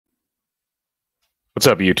What's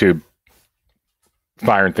up, YouTube?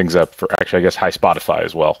 Firing things up for actually, I guess, hi Spotify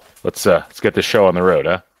as well. Let's get this show on the road,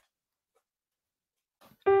 huh?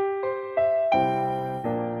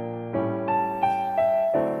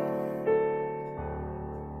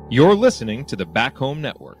 You're listening to the Back Home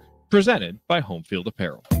Network, presented by Home Field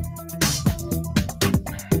Apparel.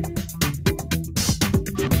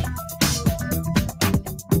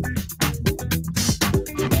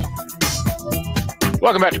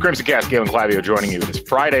 Welcome back to Crimson Cast. Galen Clavio joining you. It is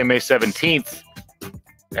Friday, May 17th,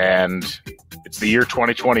 and it's the year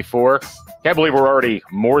 2024. Can't believe we're already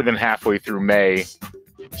more than halfway through May.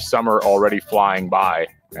 Summer already flying by,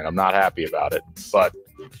 and I'm not happy about it. But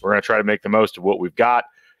we're going to try to make the most of what we've got.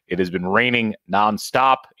 It has been raining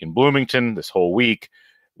nonstop in Bloomington this whole week,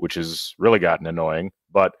 which has really gotten annoying.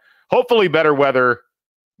 But hopefully better weather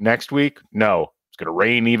next week. No, it's going to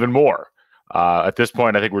rain even more. At this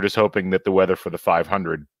point, I think we're just hoping that the weather for the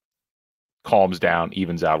 500 calms down,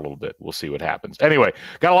 evens out a little bit. We'll see what happens. Anyway,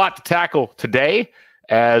 got a lot to tackle today,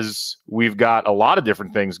 as we've got a lot of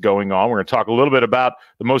different things going on. We're going to talk a little bit about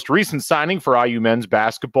the most recent signing for IU men's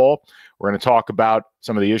basketball. We're going to talk about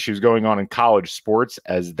some of the issues going on in college sports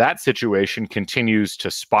as that situation continues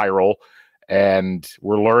to spiral. And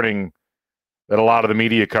we're learning that a lot of the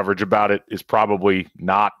media coverage about it is probably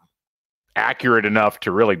not accurate enough to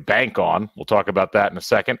really bank on. We'll talk about that in a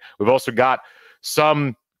second. We've also got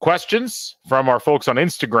some questions from our folks on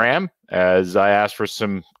Instagram, as I asked for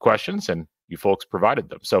some questions and you folks provided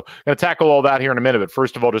them. So I'm going to tackle all that here in a minute. But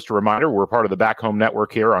first of all, just a reminder, we're part of the Back Home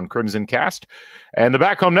Network here on Crimson Cast. And the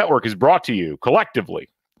Back Home Network is brought to you collectively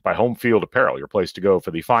by Home Field Apparel, your place to go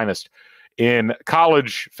for the finest in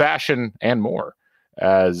college, fashion, and more.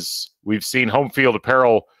 As we've seen Home Field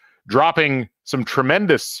Apparel dropping some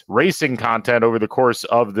tremendous racing content over the course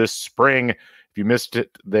of this spring. If you missed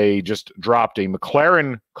it, they just dropped a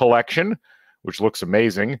McLaren collection, which looks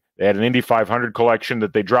amazing. They had an Indy 500 collection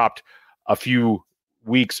that they dropped a few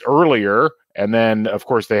weeks earlier. And then, of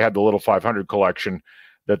course, they had the little 500 collection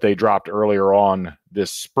that they dropped earlier on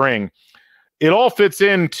this spring. It all fits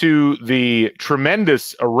into the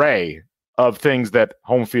tremendous array of things that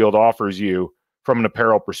Home Field offers you from an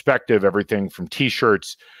apparel perspective, everything from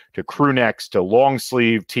T-shirts to crew necks to long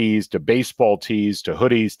sleeve tees to baseball tees to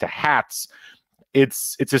hoodies to hats.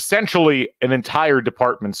 It's essentially an entire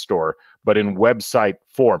department store, but in website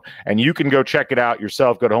form. And you can go check it out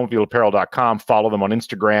yourself. Go to homefieldapparel.com, follow them on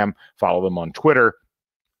Instagram, follow them on Twitter,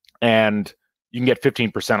 and you can get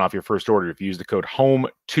 15% off your first order if you use the code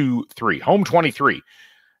HOME23, HOME23.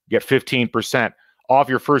 Get 15% off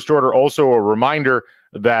your first order. Also, a reminder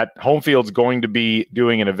that Home Field's going to be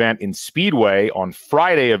doing an event in Speedway on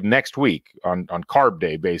Friday of next week, on Carb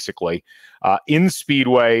Day, basically. In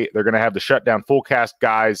Speedway, they're going to have the Shutdown Full Cast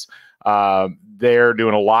guys. They're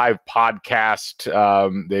doing a live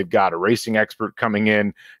podcast. They've got a racing expert coming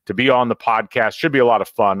in to be on the podcast. Should be a lot of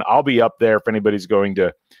fun. I'll be up there if anybody's going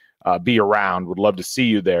to be around. Would love to see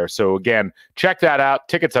you there. So again, check that out.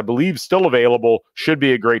 Tickets, I believe, still available. Should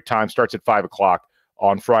be a great time. Starts at 5 o'clock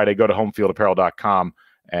on Friday. Go to homefieldapparel.com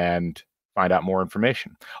and find out more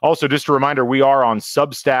information. Also, just a reminder, we are on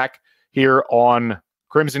Substack here on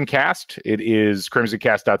Crimson Cast. It is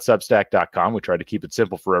crimsoncast.substack.com. We try to keep it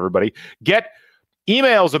simple for everybody. Get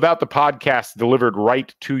emails about the podcast delivered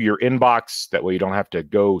right to your inbox. That way you don't have to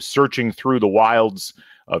go searching through the wilds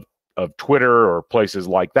of Twitter or places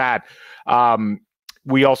like that.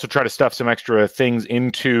 We also try to stuff some extra things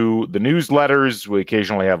into the newsletters. We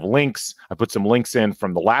occasionally have links. I put some links in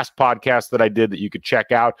from the last podcast that I did that you could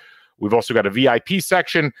check out. We've also got a VIP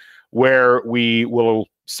section where we will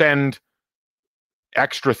send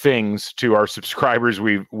extra things to our subscribers.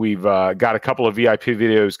 We've got a couple of VIP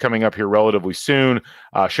videos coming up here relatively soon.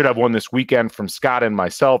 Should have one this weekend from Scott and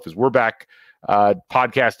myself, as we're back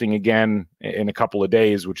podcasting again in a couple of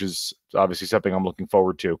days, which is obviously something I'm looking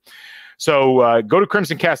forward to. So go to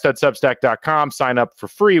crimsoncast.substack.com, sign up for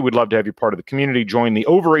free. We'd love to have you part of the community. Join the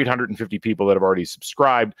over 850 people that have already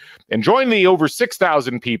subscribed, and join the over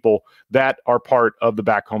 6,000 people that are part of the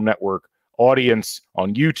Back Home Network audience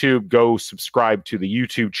on YouTube. Go subscribe to the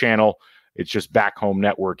YouTube channel. It's just Back Home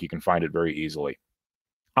Network. You can find it very easily.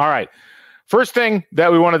 All right. First thing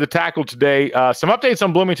that we wanted to tackle today, some updates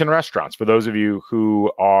on Bloomington restaurants. For those of you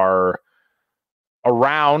who are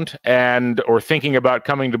around and or thinking about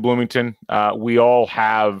coming to Bloomington, we all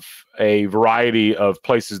have a variety of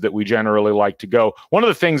places that we generally like to go. One of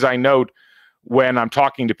the things I note when I'm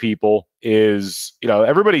talking to people is,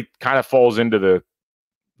 everybody kind of falls into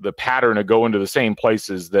the pattern of going to the same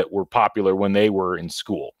places that were popular when they were in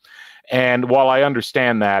school. And while I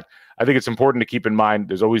understand that, I think it's important to keep in mind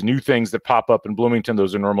there's always new things that pop up in Bloomington.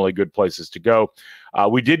 Those are normally good places to go.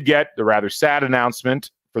 We did get the rather sad announcement,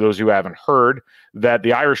 for those who haven't heard, that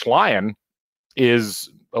the Irish Lion is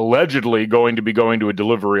allegedly going to be going to a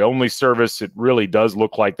delivery-only service. It really does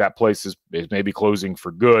look like that place is maybe closing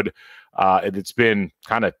for good. It's been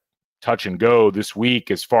kind of touch and go this week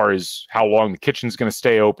as far as how long the kitchen's going to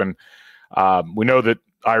stay open. We know that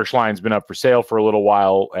Irish Lion's been up for sale for a little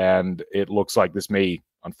while, and it looks like this may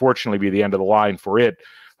unfortunately be the end of the line for it.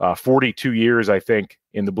 42 years, I think,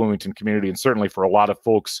 in the Bloomington community, and certainly for a lot of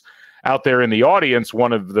folks out there in the audience,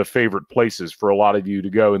 one of the favorite places for a lot of you to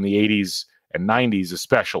go in the 80s and 90s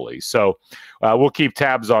especially. So we'll keep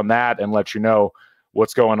tabs on that and let you know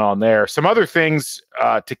what's going on there. Some other things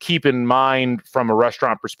to keep in mind from a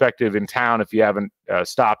restaurant perspective in town, if you haven't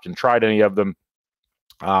stopped and tried any of them.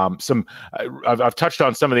 I've touched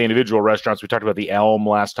on some of the individual restaurants. We talked about the Elm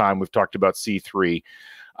last time. We've talked about C3.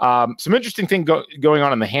 Some interesting thing going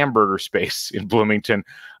on in the hamburger space in Bloomington.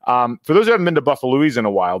 For those who haven't been to Buffalo's in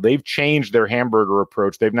a while, they've changed their hamburger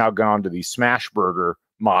approach. They've now gone to the smash burger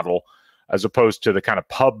model as opposed to the kind of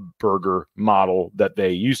pub burger model that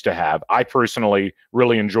they used to have. I personally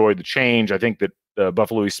really enjoyed the change. I think that the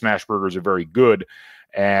Buffalo's smash burgers are very good,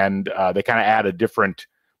 and they kind of add a different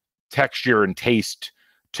texture and taste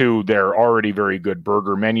to their already very good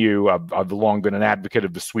burger menu. I've long been an advocate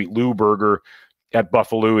of the Sweet Lou burger at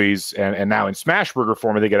Buffalo's, and now in smash burger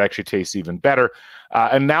form, I think it actually tastes even better.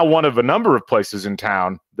 And now one of a number of places in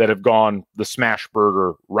town that have gone the smash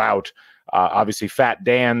burger route. Obviously, Fat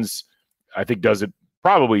Dan's, I think, does it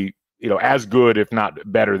probably as good, if not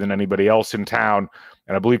better, than anybody else in town.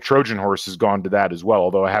 And I believe Trojan Horse has gone to that as well,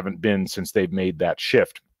 although I haven't been since they've made that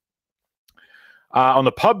shift. On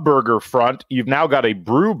the pub burger front, you've now got a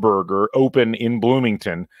Brew Burger open in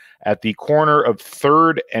Bloomington at the corner of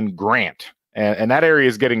 3rd and Grant. And that area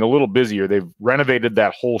is getting a little busier. They've renovated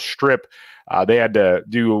that whole strip. They had to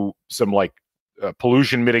do some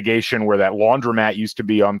pollution mitigation where that laundromat used to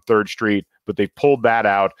be on 3rd Street, but they pulled that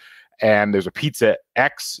out. And there's a Pizza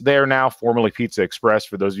X there now, formerly Pizza Express,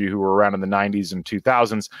 for those of you who were around in the 90s and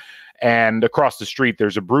 2000s. And across the street,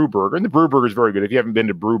 there's a Brew Burger. And the Brew Burger is very good. If you haven't been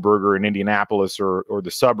to Brew Burger in Indianapolis or the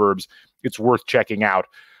suburbs, it's worth checking out.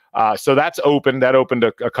 So that's open. That opened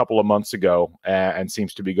a couple of months ago and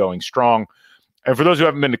seems to be going strong. And for those who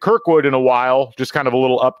haven't been to Kirkwood in a while, just kind of a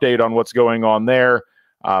little update on what's going on there.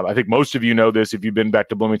 I think most of you know this if you've been back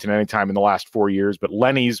to Bloomington anytime in the last 4 years, but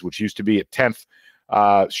Lenny's, which used to be at 10th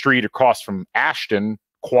Street across from Ashton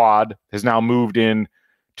Quad, has now moved in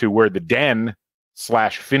to where the Den /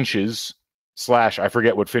 Finch's / I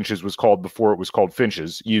forget what Finch's was called before it was called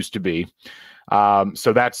Finch's, used to be.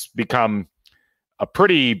 So that's become a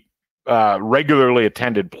pretty regularly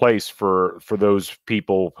attended place for those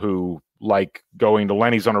people who like going to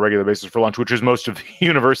Lenny's on a regular basis for lunch, which is most of the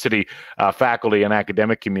university faculty and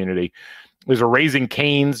academic community. There's a Raising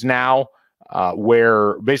Cane's now,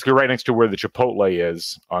 where basically right next to where the Chipotle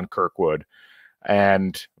is on Kirkwood.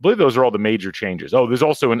 And I believe those are all the major changes. Oh, there's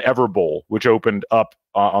also an Everbowl, which opened up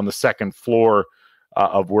on the 2nd floor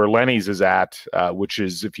of where Lenny's is at, which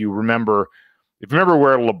is, if you remember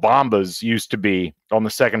where La Bamba's used to be on the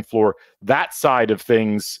 2nd floor, that side of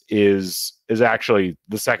things is actually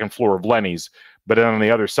the 2nd floor of Lenny's. But then on the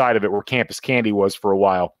other side of it, where Campus Candy was for a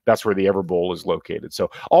while, that's where the Everbowl is located. So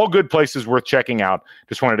all good places worth checking out.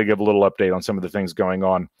 Just wanted to give a little update on some of the things going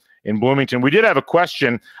on in Bloomington. We did have a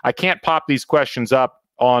question. I can't pop these questions up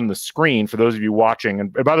on the screen for those of you watching.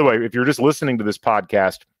 And by the way, if you're just listening to this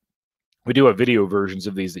podcast, we do have video versions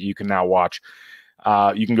of these that you can now watch.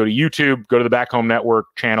 You can go to YouTube, go to the Back Home Network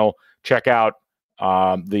channel, check out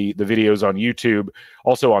the videos on YouTube.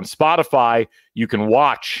 Also on Spotify, you can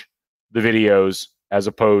watch the videos as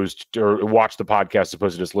opposed to, or watch the podcast as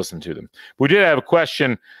opposed to just listen to them. We did have a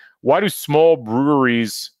question. Why do small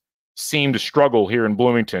breweries seem to struggle here in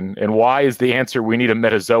Bloomington? And why is the answer we need a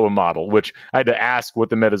metazoa model, which I had to ask what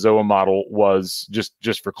the metazoa model was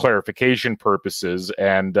just for clarification purposes.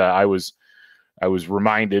 And I was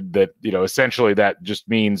reminded that, essentially that just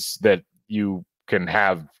means that you can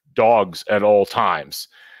have dogs at all times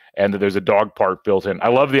and that there's a dog park built in. I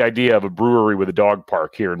love the idea of a brewery with a dog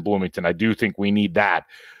park here in Bloomington. I do think we need that.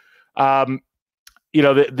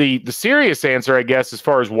 The serious answer, I guess, as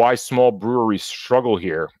far as why small breweries struggle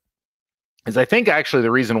here is I think actually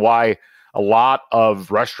the reason why a lot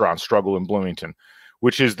of restaurants struggle in Bloomington,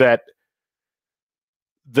 which is that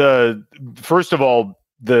first of all,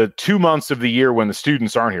 the 2 months of the year when the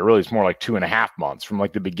students aren't here, really it's more like 2.5 months, from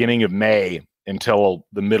like the beginning of May until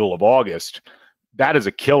the middle of August. That is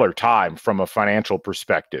a killer time from a financial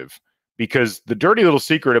perspective, because the dirty little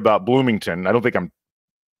secret about Bloomington, I don't think I'm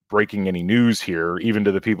breaking any news here, even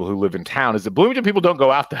to the people who live in town, is that Bloomington people don't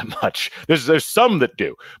go out that much. There's some that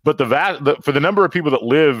do, but for the number of people that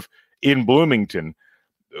live in Bloomington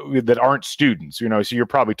that aren't students, so you're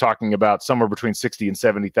probably talking about somewhere between 60 and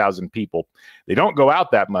 70,000 people. They don't go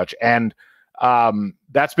out that much, and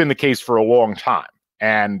that's been the case for a long time.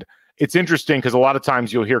 And it's interesting because a lot of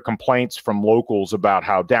times you'll hear complaints from locals about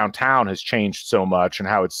how downtown has changed so much and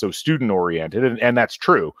how it's so student-oriented, and that's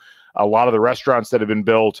true. A lot of the restaurants that have been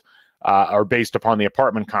built are based upon the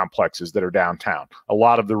apartment complexes that are downtown. A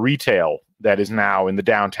lot of the retail that is now in the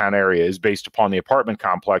downtown area is based upon the apartment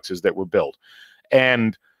complexes that were built.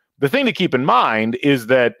 And the thing to keep in mind is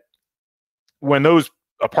that when those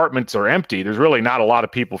apartments are empty, there's really not a lot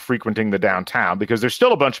of people frequenting the downtown because there's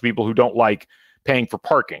still a bunch of people who don't like paying for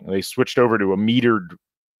parking. They switched over to a metered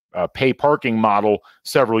pay parking model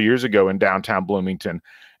several years ago in downtown Bloomington.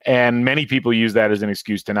 And many people use that as an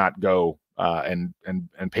excuse to not go and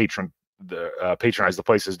patronize the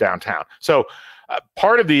places downtown. So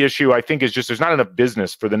part of the issue, I think, is just there's not enough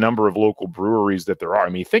business for the number of local breweries that there are. I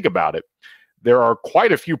mean, think about it. There are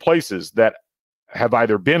quite a few places that have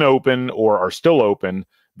either been open or are still open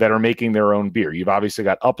that are making their own beer. You've obviously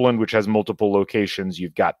got Upland, which has multiple locations.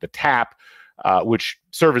 You've got the Tap, which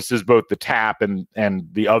services both the Tap and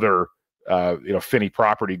the other Finney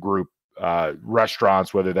Property Group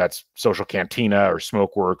restaurants, whether that's Social Cantina or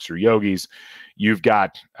Smokeworks or Yogi's. You've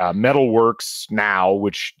got Metalworks now,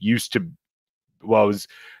 which used to, well,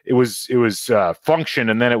 it was Function,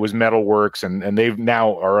 and then it was Metalworks, and they've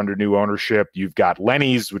now are under new ownership. You've got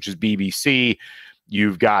Lenny's, which is BBC.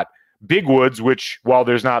 You've got Big Woods, which, while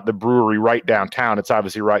there's not the brewery right downtown, it's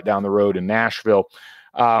obviously right down the road in Nashville.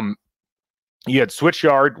 You had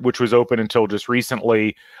Switchyard, which was open until just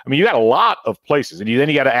recently. I mean, you got a lot of places, and then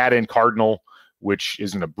you got to add in Cardinal, which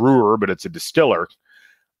isn't a brewer, but it's a distiller.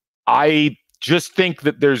 I just think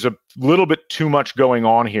that there's a little bit too much going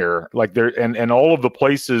on here. Like and all of the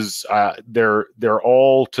places, they're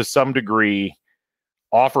all to some degree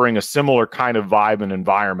offering a similar kind of vibe and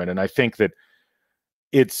environment. And I think that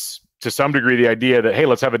it's to some degree the idea that, hey,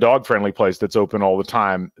 let's have a dog-friendly place that's open all the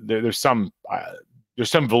time. There's some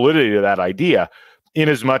validity to that idea, in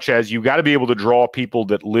as much as you got to be able to draw people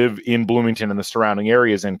that live in Bloomington and the surrounding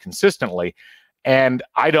areas in consistently. And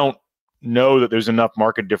I don't know that there's enough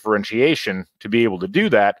market differentiation to be able to do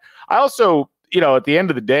that. I also, at the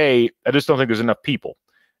end of the day, I just don't think there's enough people.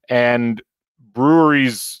 And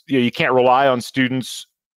breweries, you can't rely on students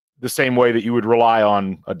the same way that you would rely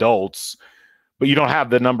on adults, but you don't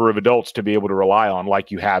have the number of adults to be able to rely on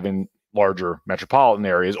like you have in larger metropolitan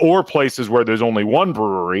areas or places where there's only one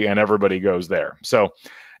brewery and everybody goes there. So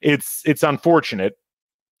it's unfortunate.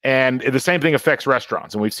 And the same thing affects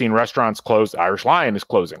restaurants. And we've seen restaurants close. Irish Lion is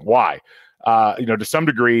closing. Why? To some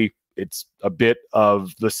degree, it's a bit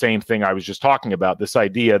of the same thing I was just talking about. This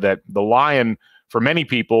idea that the Lion, for many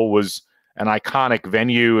people, was an iconic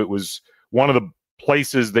venue. It was one of the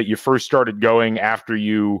places that you first started going after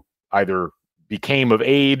you either became of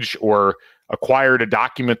age or acquired a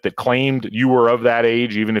document that claimed you were of that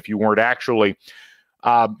age, even if you weren't actually.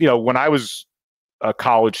 When I was a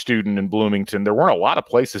college student in Bloomington, there weren't a lot of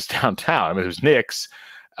places downtown. I mean, there was Nick's,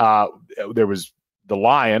 there was the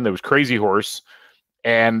Lion, there was Crazy Horse,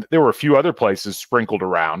 and there were a few other places sprinkled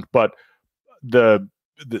around, but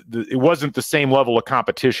it wasn't the same level of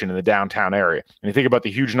competition in the downtown area. And you think about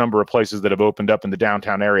the huge number of places that have opened up in the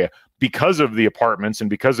downtown area because of the apartments and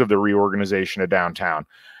because of the reorganization of downtown.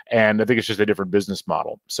 And I think it's just a different business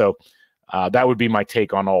model. So that would be my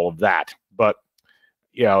take on all of that. But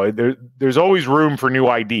there's always room for new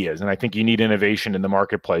ideas. And I think you need innovation in the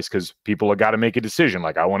marketplace because people have got to make a decision.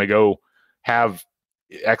 Like, I want to go have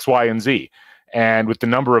X, Y, and Z. And with the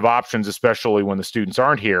number of options, especially when the students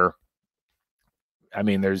aren't here, I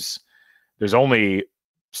mean, there's only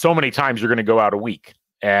so many times you're going to go out a week.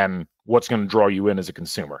 And what's going to draw you in as a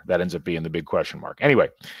consumer? That ends up being the big question mark. Anyway,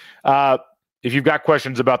 if you've got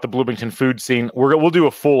questions about the Bloomington food scene, we'll do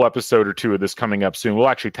a full episode or two of this coming up soon. We'll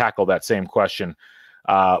actually tackle that same question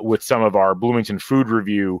with some of our Bloomington food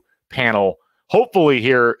review panel, hopefully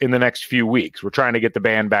here in the next few weeks. We're trying to get the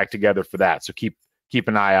band back together for that, so keep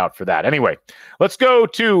an eye out for that. Anyway, let's go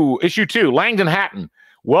to issue 2, Langdon Hatton.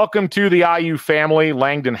 Welcome to the IU family,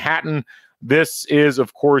 Langdon Hatton. This is,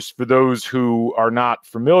 of course, for those who are not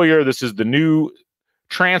familiar, this is the new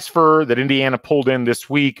transfer that Indiana pulled in this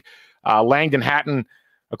week. Langdon Hatton,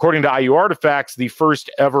 according to IU Artifacts, the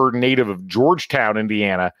first ever native of Georgetown,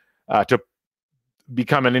 Indiana, to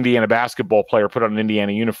become an Indiana basketball player, put on an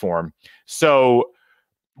Indiana uniform. So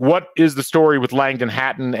what is the story with Langdon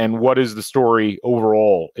Hatton, and what is the story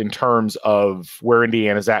overall in terms of where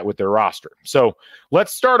Indiana's at with their roster? So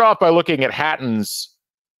let's start off by looking at Hatton's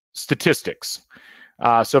statistics.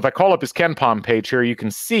 So if I call up his KenPom page here, you can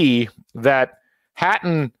see that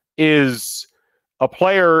Hatton is a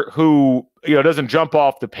player who, doesn't jump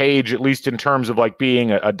off the page, at least in terms of like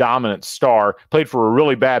being a dominant star. Played for a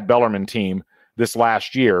really bad Bellarmine team this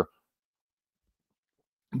last year.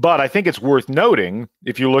 But I think it's worth noting,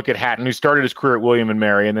 if you look at Hatton, who started his career at William &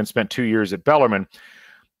 Mary and then spent 2 years at Bellarmine,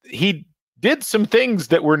 he did some things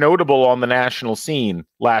that were notable on the national scene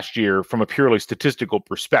last year from a purely statistical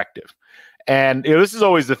perspective. And this is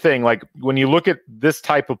always the thing, like when you look at this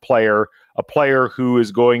type of player, a player who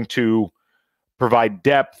is going to provide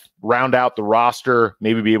depth, round out the roster,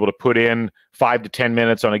 maybe be able to put in 5 to 10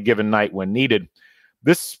 minutes on a given night when needed.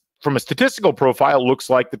 This, from a statistical profile, looks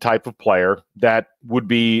like the type of player that would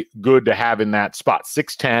be good to have in that spot.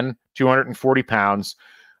 6'10", 240 pounds,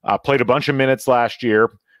 played a bunch of minutes last year,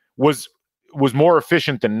 was more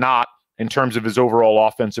efficient than not in terms of his overall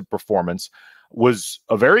offensive performance, was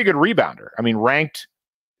a very good rebounder. I mean, ranked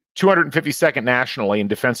 252nd nationally in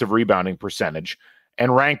defensive rebounding percentage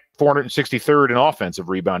and ranked 463rd in offensive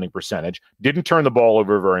rebounding percentage. Didn't turn the ball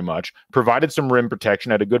over very much, provided some rim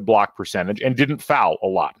protection, had a good block percentage, and didn't foul a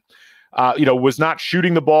lot. Was not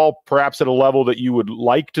shooting the ball perhaps at a level that you would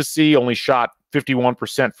like to see, only shot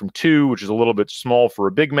 51% from 2, which is a little bit small for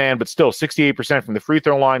a big man, but still 68% from the free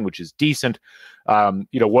throw line, which is decent.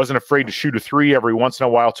 Wasn't afraid to shoot a 3 every once in a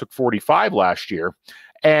while, took 45 last year.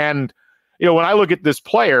 And, when I look at this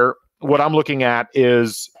player, what I'm looking at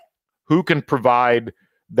is who can provide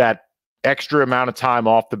that extra amount of time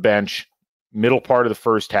off the bench, middle part of the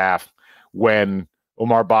first half, when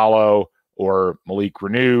Omar Ballo or Malik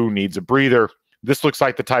Renew needs a breather. This looks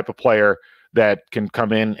like the type of player that can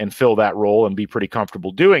come in and fill that role and be pretty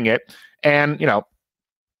comfortable doing it. And,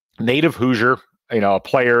 native Hoosier, a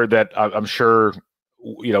player that I'm sure,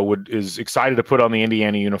 is excited to put on the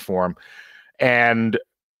Indiana uniform. And,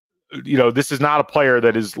 this is not a player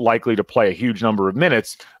that is likely to play a huge number of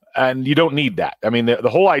minutes, and you don't need that. I mean, the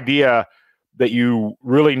whole idea that you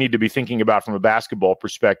really need to be thinking about from a basketball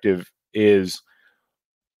perspective is,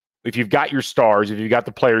 if you've got your stars, if you've got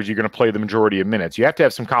the players you're going to play the majority of minutes, you have to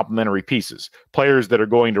have some complementary pieces, players that are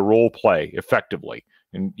going to role play effectively.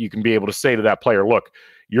 And you can be able to say to that player, look,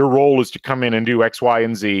 your role is to come in and do X, Y,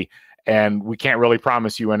 and Z, and we can't really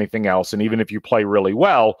promise you anything else. And even if you play really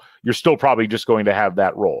well, you're still probably just going to have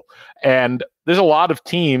that role. And there's a lot of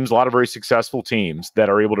teams, a lot of very successful teams that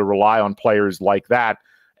are able to rely on players like that,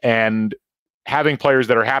 and having players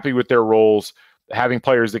that are happy with their roles, having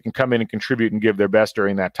players that can come in and contribute and give their best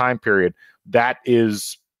during that time period, that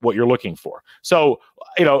is what you're looking for. So,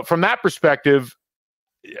 from that perspective,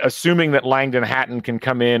 assuming that Langdon Hatton can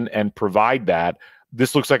come in and provide that,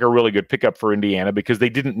 this looks like a really good pickup for Indiana, because they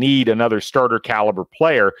didn't need another starter caliber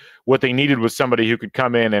player. What they needed was somebody who could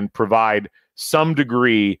come in and provide some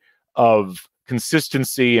degree of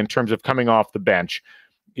consistency in terms of coming off the bench.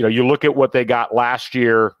 You look at what they got last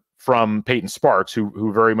year from Peyton Sparks,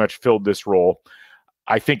 who very much filled this role.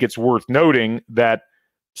 I think it's worth noting that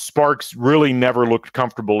Sparks really never looked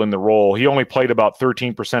comfortable in the role. He only played about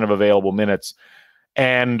 13% of available minutes.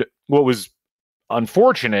 And what was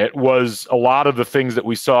unfortunate was a lot of the things that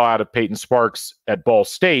we saw out of Peyton Sparks at Ball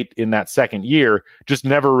State in that second year just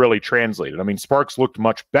never really translated. I mean, Sparks looked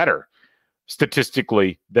much better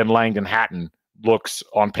statistically than Langdon Hatton looks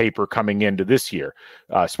on paper coming into this year.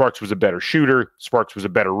 Sparks was a better shooter. Sparks was a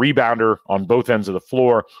better rebounder on both ends of the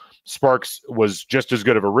floor. Sparks was just as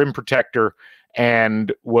good of a rim protector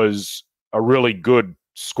and was a really good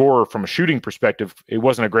scorer from a shooting perspective. It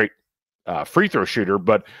wasn't a great free throw shooter,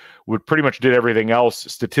 but would pretty much did everything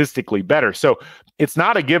else statistically better. So it's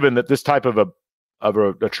not a given that this type of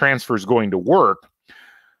a transfer is going to work.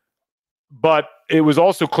 But it was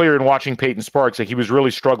also clear in watching Peyton Sparks that he was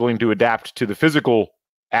really struggling to adapt to the physical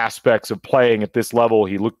aspects of playing at this level.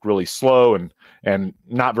 He looked really slow and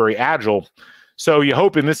not very agile. So you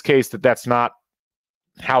hope in this case that that's not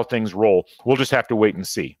how things roll. We'll just have to wait and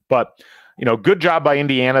see. But, good job by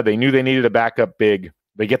Indiana. They knew they needed a backup big.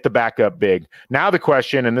 They get the backup big. Now the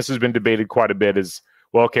question, and this has been debated quite a bit, is,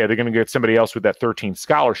 well, okay, they're going to get somebody else with that 13th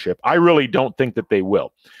scholarship. I really don't think that they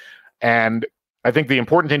will. And I think the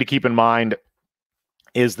important thing to keep in mind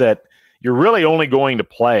is that you're really only going to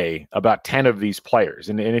play about 10 of these players.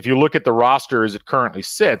 And if you look at the roster as it currently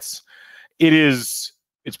sits, it's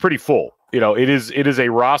pretty full. It is a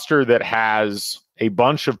roster that has a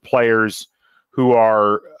bunch of players who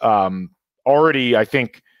are already, I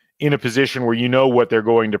think, in a position where you know what they're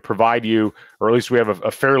going to provide you, or at least we have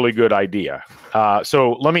a fairly good idea.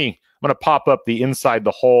 So I'm going to pop up the Inside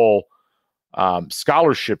the Hall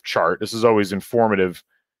scholarship chart. This is always informative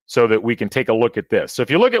so that we can take a look at this. So if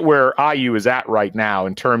you look at where IU is at right now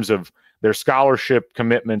in terms of their scholarship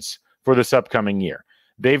commitments for this upcoming year,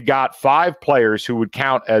 they've got 5 players who would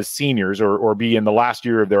count as seniors or be in the last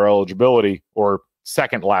year of their eligibility or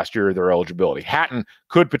second last year of their eligibility. Hatton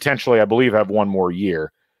could potentially, I believe, have one more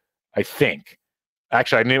year, I think.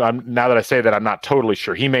 Actually, now that I say that, I'm not totally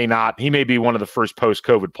sure. He may not. He may be one of the first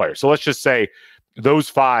post-COVID players. So let's just say those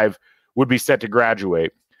 5 would be set to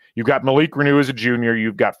graduate. You've got Malik Renew as a junior.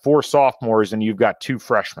 You've got 4 sophomores, and you've got 2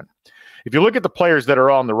 freshmen. If you look at the players that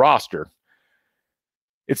are on the roster,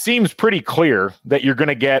 it seems pretty clear that you're going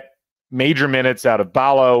to get major minutes out of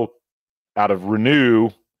Ballo, out of Renew.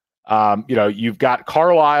 You've got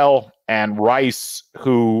Carlisle and Rice,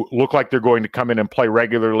 who look like they're going to come in and play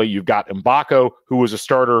regularly. You've got Mbako, who was a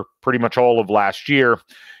starter pretty much all of last year.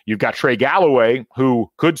 You've got Trey Galloway,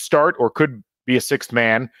 who could start or could be a sixth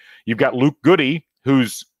man. You've got Luke Goody,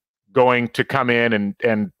 who's going to come in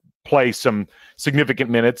and play some significant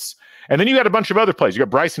minutes. And then you got a bunch of other players. You got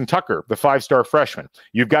Bryson Tucker, the 5-star freshman.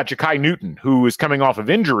 You've got Ja'Kai Newton, who is coming off of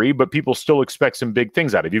injury, but people still expect some big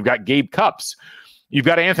things out of. You've got Gabe Cupps. You've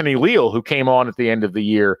got Anthony Leal, who came on at the end of the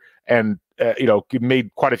year and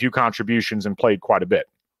made quite a few contributions and played quite a bit.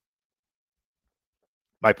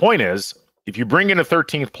 My point is, if you bring in a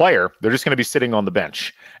 13th player, they're just going to be sitting on the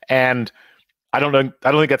bench. And I don't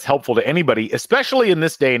think that's helpful to anybody, especially in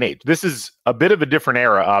this day and age. This is a bit of a different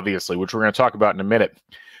era, obviously, which we're going to talk about in a minute,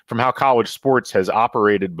 from how college sports has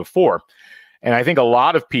operated before. And I think a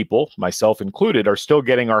lot of people, myself included, are still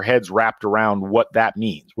getting our heads wrapped around what that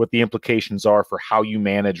means, what the implications are for how you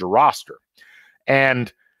manage a roster.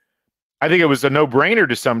 And I think it was a no-brainer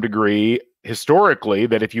to some degree historically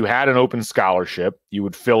that if you had an open scholarship, you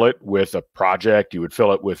would fill it with a project, you would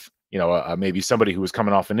fill it with, maybe somebody who was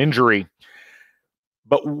coming off an injury.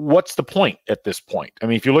 But what's the point at this point? I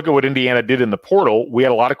mean, if you look at what Indiana did in the portal, we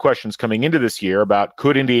had a lot of questions coming into this year about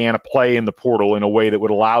could Indiana play in the portal in a way that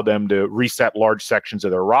would allow them to reset large sections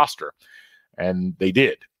of their roster, and they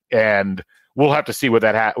did. And we'll have to see what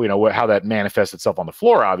that how that manifests itself on the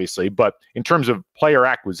floor, obviously. But in terms of player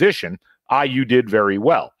acquisition, IU did very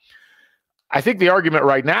well. I think the argument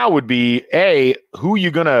right now would be, A, who are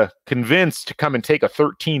you going to convince to come and take a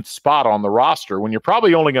 13th spot on the roster when you're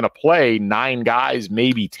probably only going to play 9 guys,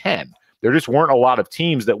 maybe 10? There just weren't a lot of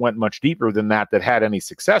teams that went much deeper than that had any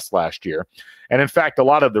success last year. And in fact, a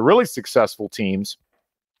lot of the really successful teams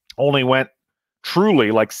only went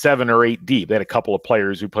truly like 7 or 8 deep. They had a couple of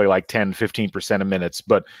players who play like 10, 15% of minutes.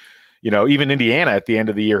 But, even Indiana at the end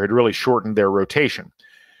of the year had really shortened their rotation.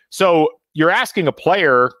 So you're asking a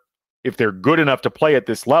player, if they're good enough to play at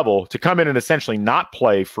this level, to come in and essentially not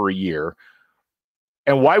play for a year.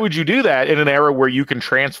 And why would you do that in an era where you can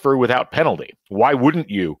transfer without penalty? Why wouldn't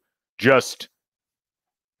you just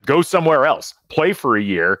go somewhere else, play for a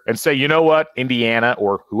year, and say, you know what, Indiana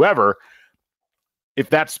or whoever, if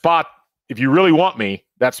you really want me,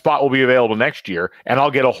 that spot will be available next year, and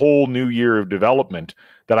I'll get a whole new year of development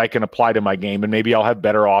that I can apply to my game, and maybe I'll have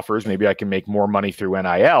better offers. Maybe I can make more money through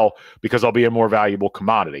NIL because I'll be a more valuable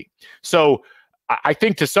commodity. So I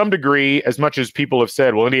think to some degree, as much as people have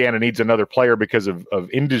said, well, Indiana needs another player because of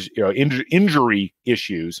injury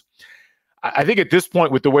issues, I think at this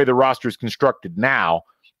point, with the way the roster is constructed now,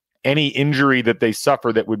 any injury that they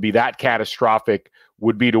suffer that would be that catastrophic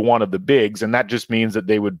would be to one of the bigs, and that just means that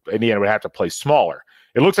Indiana would have to play smaller.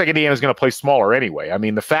 It looks like Indiana's going to play smaller anyway. I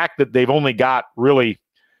mean, the fact that they've only got really,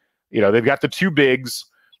 they've got the 2 bigs,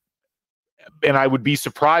 and I would be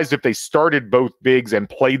surprised if they started both bigs and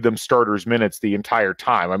played them starters minutes the entire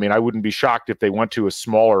time. I mean, I wouldn't be shocked if they went to a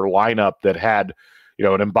smaller lineup that had,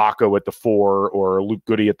 an Mbako at the 4 or a Luke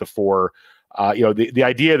Goody at the 4. The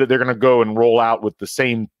idea that they're going to go and roll out with the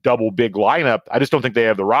same double big lineup, I just don't think they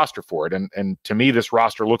have the roster for it. And to me, this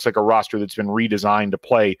roster looks like a roster that's been redesigned to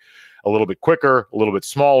play a little bit quicker, a little bit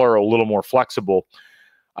smaller, a little more flexible.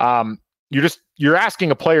 You're asking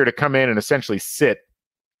a player to come in and essentially sit,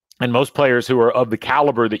 and most players who are of the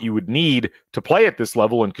caliber that you would need to play at this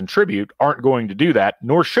level and contribute aren't going to do that,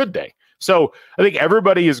 nor should they. So I think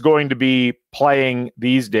everybody is going to be playing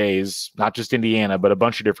these days, not just Indiana, but a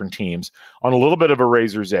bunch of different teams on a little bit of a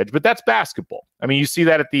razor's edge, but that's basketball. I mean, you see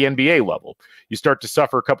that at the NBA level. You start to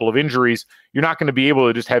suffer a couple of injuries, you're not going to be able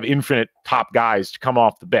to just have infinite top guys to come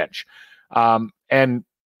off the bench. And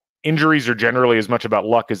injuries are generally as much about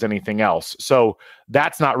luck as anything else. So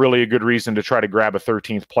that's not really a good reason to try to grab a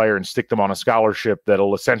 13th player and stick them on a scholarship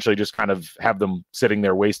that'll essentially just kind of have them sitting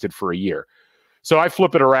there wasted for a year. So I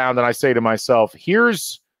flip it around and I say to myself,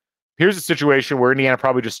 here's a situation where Indiana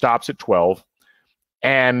probably just stops at 12.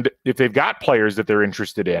 And if they've got players that they're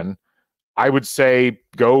interested in, I would say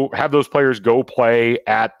go have those players go play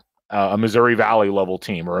at a Missouri Valley level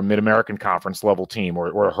team or a Mid-American Conference level team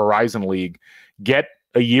or a Horizon League. Get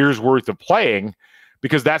a year's worth of playing,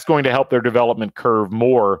 because that's going to help their development curve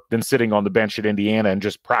more than sitting on the bench at Indiana and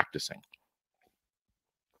just practicing.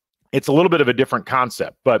 It's a little bit of a different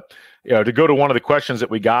concept, but to go to one of the questions that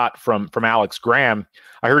we got from Alex Graham,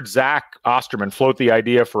 I heard Zach Osterman float the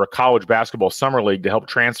idea for a college basketball summer league to help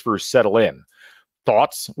transfers settle in.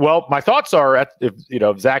 Thoughts? Well, my thoughts are,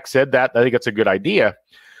 if Zach said that, I think it's a good idea.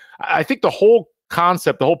 I think the whole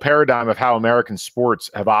concept, the whole paradigm of how American sports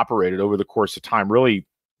have operated over the course of time really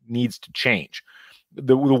needs to change.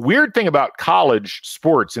 The weird thing about college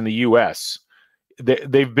sports in the U.S.,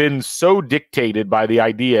 they've been so dictated by the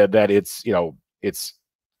idea that it's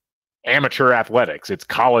amateur athletics, it's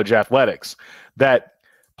college athletics, that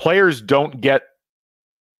players don't get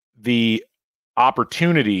the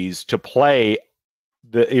opportunities to play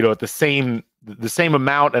at the same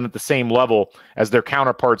amount and at the same level as their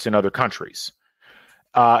counterparts in other countries.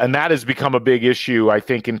 And that has become a big issue, I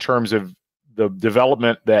think, in terms of the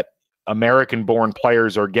development that American-born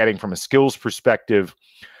players are getting from a skills perspective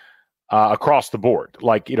across the board.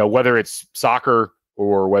 Like, whether it's soccer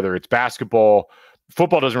or whether it's basketball,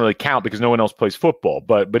 football doesn't really count because no one else plays football.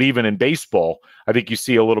 But even in baseball, I think you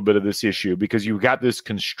see a little bit of this issue because you've got this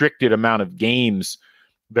constricted amount of games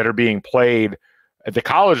that are being played at the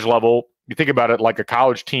college level. You think about it like a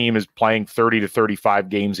college team is playing 30 to 35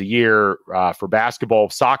 games a year. For basketball,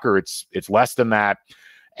 soccer, it's less than that.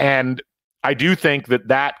 And I do think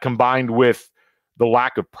that combined with the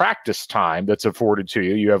lack of practice time that's afforded to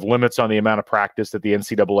you, you have limits on the amount of practice that the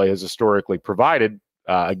NCAA has historically provided,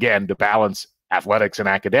 again, to balance athletics and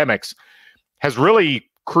academics, has really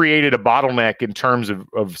created a bottleneck in terms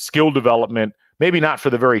of skill development, maybe not for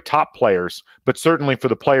the very top players, but certainly for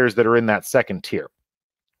the players that are in that second tier.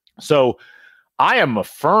 So I am a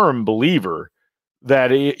firm believer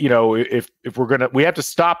that, if we have to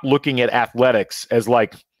stop looking at athletics as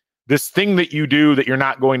like this thing that you do that you're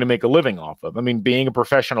not going to make a living off of. I mean, being a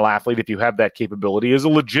professional athlete, if you have that capability, is a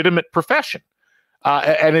legitimate profession.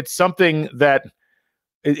 And it's something that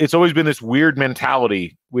it's always been this weird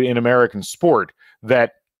mentality in American sport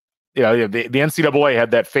that, the NCAA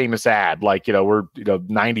had that famous ad, like, we're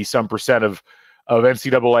 90% of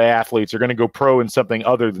NCAA athletes are going to go pro in something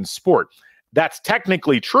other than sport. That's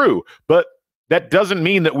technically true, but that doesn't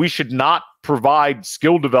mean that we should not provide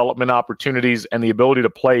skill development opportunities and the ability to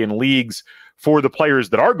play in leagues for the players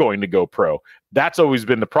that are going to go pro. That's always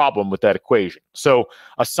been the problem with that equation. So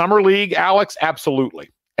a summer league, Alex, absolutely.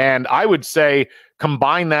 And I would say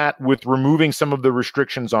combine that with removing some of the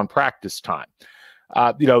restrictions on practice time.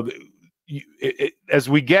 As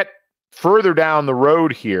we get further down the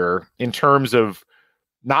road here in terms of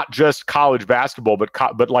not just college basketball,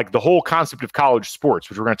 but like the whole concept of college sports,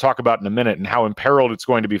 which we're going to talk about in a minute, and how imperiled it's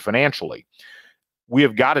going to be financially. We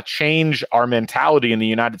have got to change our mentality in the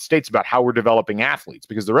United States about how we're developing athletes,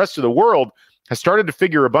 because the rest of the world has started to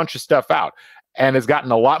figure a bunch of stuff out and has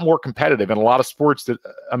gotten a lot more competitive in a lot of sports that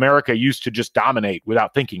America used to just dominate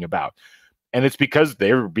without thinking about. And it's because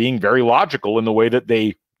they're being very logical in the way that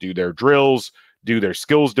they do their drills, do their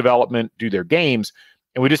skills development, do their games.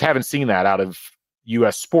 And we just haven't seen that out of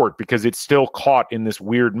U.S. sport because it's still caught in this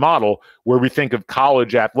weird model where we think of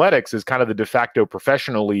college athletics as kind of the de facto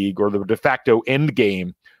professional league or the de facto end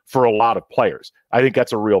game for a lot of players. I think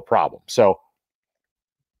that's a real problem. So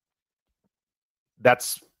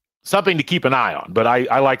that's something to keep an eye on, but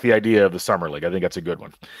I like the idea of the summer league. I think that's a good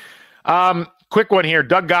one. Quick one here.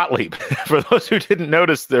 Doug Gottlieb, for those who didn't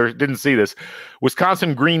notice or didn't see this,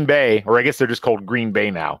 Wisconsin Green Bay, or I guess they're just called Green Bay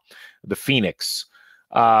now, the Phoenix,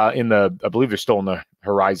 I believe they're still in the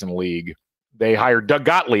Horizon League. They hired Doug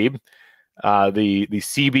Gottlieb, the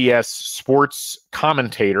CBS sports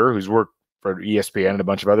commentator who's worked for ESPN and a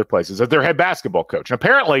bunch of other places, as their head basketball coach. And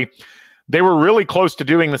apparently they were really close to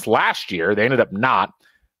doing this last year. They ended up not.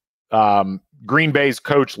 Green Bay's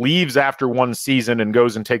coach leaves after one season and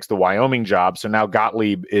goes and takes the Wyoming job. So now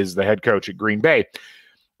Gottlieb is the head coach at Green Bay.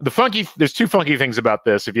 There's two funky things about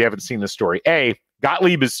this if you haven't seen the story. A,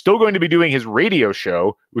 Gottlieb is still going to be doing his radio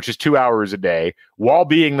show, which is 2 hours a day, while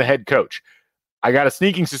being the head coach. I got a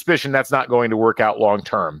sneaking suspicion that's not going to work out long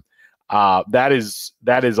term. That is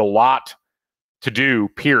a lot to do,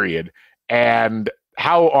 period. And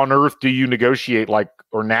how on earth do you negotiate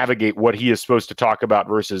or navigate what he is supposed to talk about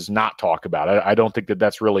versus not talk about? I don't think that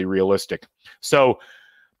that's really realistic. So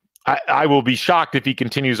I will be shocked if he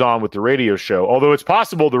continues on with the radio show, although it's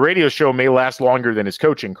possible the radio show may last longer than his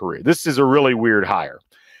coaching career. This is a really weird hire.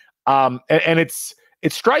 And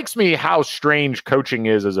it strikes me how strange coaching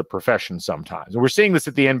is as a profession sometimes. And we're seeing this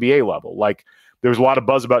at the NBA level. Like, there was a lot of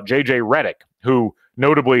buzz about JJ Redick, who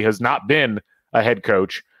notably has not been a head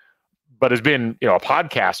coach, but has been, a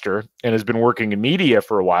podcaster and has been working in media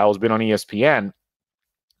for a while, has been on ESPN.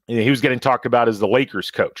 He was getting talked about as the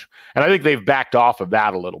Lakers coach. And I think they've backed off of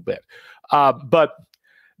that a little bit. But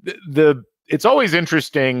it's always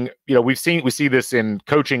interesting. We see this in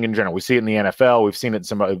coaching in general. We see it in the NFL. We've seen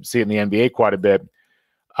it in the NBA quite a bit.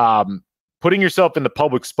 Putting yourself in the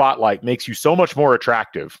public spotlight makes you so much more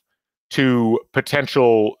attractive to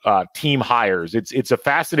potential team hires. It's a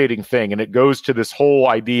fascinating thing, and it goes to this whole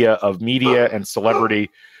idea of media and celebrity,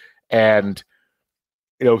 and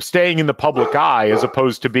staying in the public eye as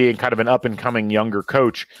opposed to being kind of an up and coming younger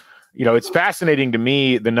coach. It's fascinating to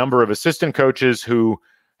me the number of assistant coaches who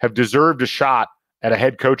have deserved a shot at a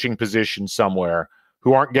head coaching position somewhere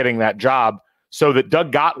who aren't getting that job, so that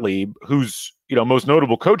Doug Gottlieb, whose most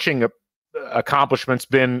notable coaching accomplishments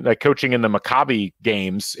been like coaching in the Maccabi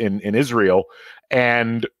games in Israel,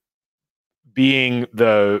 and being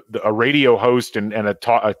a radio host and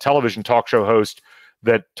a television talk show host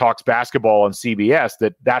that talks basketball on CBS,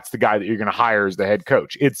 that's the guy that you're going to hire as the head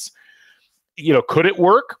coach. It's, could it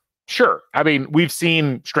work? Sure. I mean, we've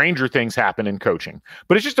seen stranger things happen in coaching,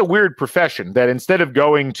 but it's just a weird profession that instead of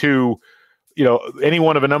going to, any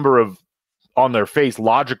one of a number of on their face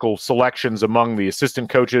logical selections among the assistant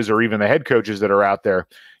coaches or even the head coaches that are out there,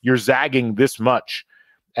 you're zagging this much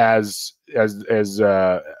as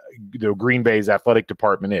Green Bay's athletic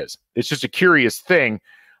department is. It's just a curious thing.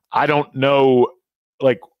 I don't know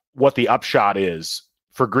what the upshot is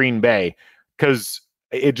for Green Bay, because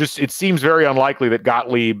it seems very unlikely that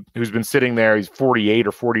Gottlieb, who's been sitting there, he's 48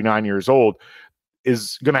 or 49 years old,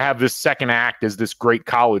 is going to have this second act as this great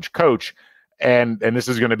college coach. And this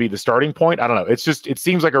is going to be the starting point. I don't know. It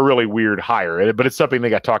seems like a really weird hire, but it's something they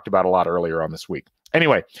got talked about a lot earlier on this week.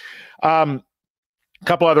 Anyway, a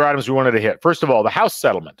couple other items we wanted to hit. First of all, the House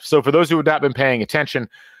settlement. So for those who have not been paying attention,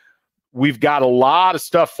 we've got a lot of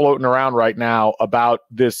stuff floating around right now about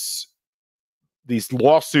these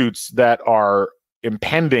lawsuits that are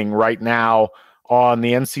impending right now on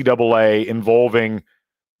the NCAA involving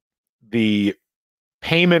the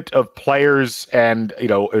payment of players. And,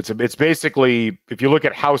 it's basically, if you look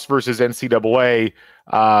at House versus NCAA,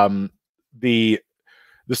 the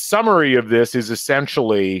summary of this is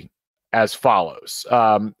essentially as follows.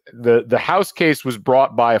 The House case was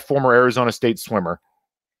brought by a former Arizona State swimmer,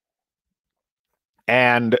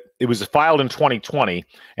 and it was filed in 2020,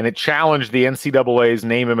 and it challenged the NCAA's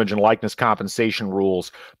name, image, and likeness compensation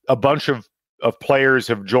rules. A bunch of players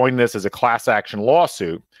have joined this as a class action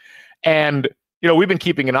lawsuit. And, we've been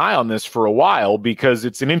keeping an eye on this for a while because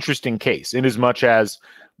it's an interesting case, in as much as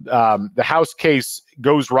the House case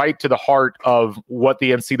goes right to the heart of what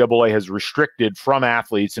the NCAA has restricted from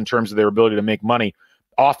athletes in terms of their ability to make money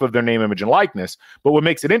off of their name, image, and likeness. But what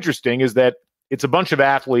makes it interesting is that it's a bunch of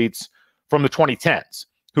athletes from the 2010s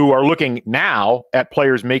who are looking now at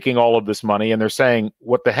players making all of this money, and they're saying,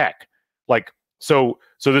 what the heck? So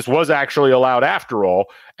this was actually allowed after all,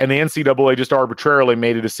 and the NCAA just arbitrarily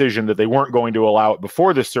made a decision that they weren't going to allow it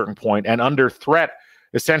before this certain point, and under threat,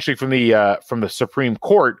 essentially from the Supreme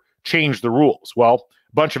Court, changed the rules. Well,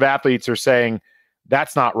 a bunch of athletes are saying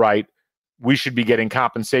that's not right. We should be getting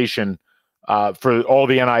compensation for all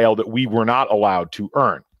the NIL that we were not allowed to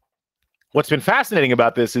earn. What's been fascinating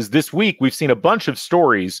about this is this week we've seen a bunch of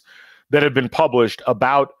stories that have been published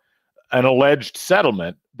about an alleged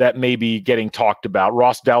settlement that may be getting talked about.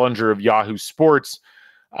 Ross Dellinger of Yahoo Sports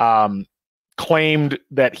claimed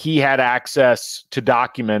that he had access to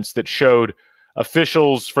documents that showed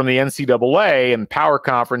officials from the NCAA and power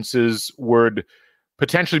conferences would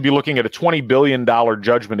potentially be looking at a $20 billion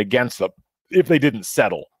judgment against them if they didn't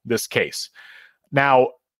settle this case.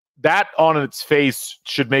 Now, that on its face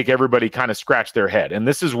should make everybody kind of scratch their head. And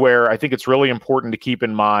this is where I think it's really important to keep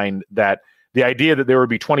in mind that the idea that there would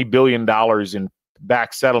be $20 billion in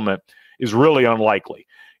back settlement is really unlikely.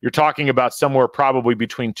 You're talking about somewhere probably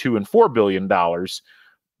between $2 and $4 billion.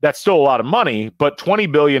 That's still a lot of money, but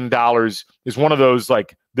 $20 billion is one of those,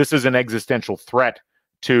 this is an existential threat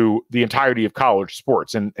to the entirety of college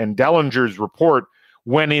sports. And Dellinger's report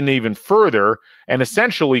went in even further and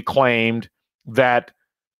essentially claimed that,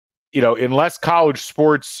 unless college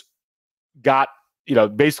sports got,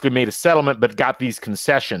 basically made a settlement, but got these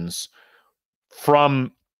concessions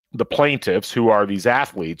from the plaintiffs, who are these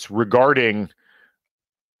athletes, regarding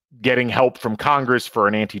getting help from Congress for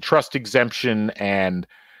an antitrust exemption and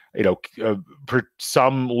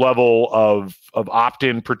some level of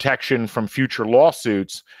opt-in protection from future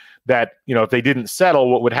lawsuits that, if they didn't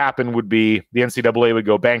settle, what would happen would be the NCAA would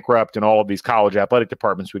go bankrupt and all of these college athletic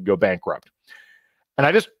departments would go bankrupt.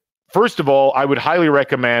 And first of all, I would highly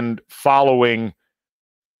recommend following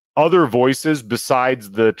other voices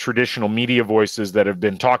besides the traditional media voices that have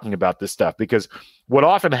been talking about this stuff, because what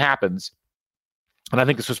often happens, and I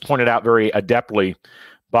think this was pointed out very adeptly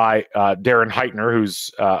by Darren Heitner,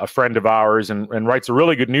 who's a friend of ours and writes a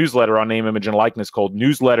really good newsletter on name, image, and likeness called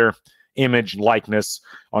Newsletter, Image, Likeness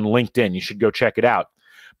on LinkedIn. You should go check it out.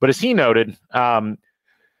 But as he noted, there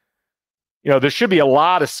should be a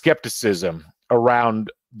lot of skepticism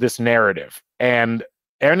around this narrative. And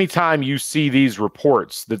anytime you see these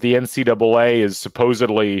reports that the NCAA is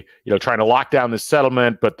supposedly, trying to lock down this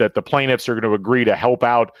settlement, but that the plaintiffs are going to agree to help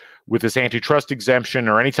out with this antitrust exemption,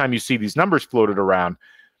 or anytime you see these numbers floated around,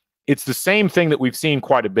 it's the same thing that we've seen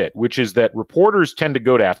quite a bit, which is that reporters tend to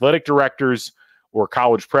go to athletic directors or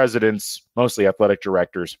college presidents, mostly athletic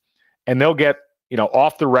directors, and they'll get,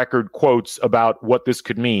 off the record quotes about what this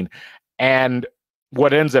could mean. And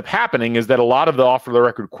what ends up happening is that a lot of the off the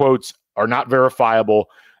record quotes are not verifiable,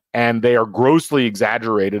 and they are grossly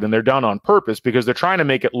exaggerated, and they're done on purpose because they're trying to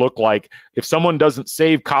make it look like if someone doesn't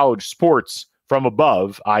save college sports from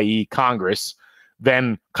above, i.e. Congress,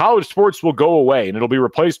 then college sports will go away and it'll be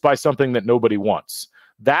replaced by something that nobody wants.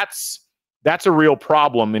 That's a real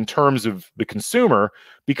problem in terms of the consumer,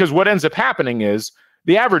 because what ends up happening is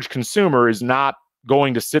the average consumer is not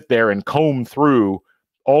going to sit there and comb through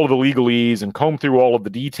all of the legalese and comb through all of the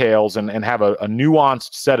details and have a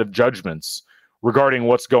nuanced set of judgments regarding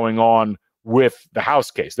what's going on with the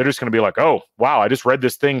House case. They're just going to be like, oh, wow, I just read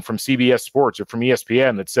this thing from CBS Sports or from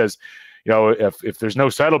ESPN that says, if there's no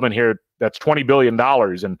settlement here, that's $20 billion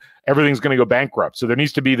and everything's going to go bankrupt. So there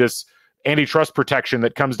needs to be this antitrust protection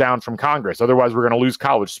that comes down from Congress. Otherwise, we're going to lose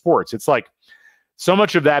college sports. It's like so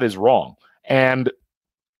much of that is wrong. And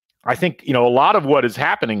I think, a lot of what is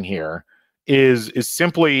happening here is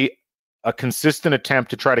simply a consistent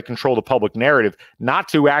attempt to try to control the public narrative, not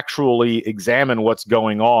to actually examine what's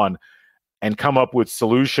going on and come up with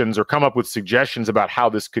solutions or come up with suggestions about how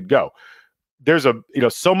this could go. There's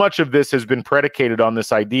so much of this has been predicated on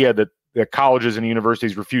this idea that colleges and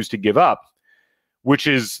universities refuse to give up, which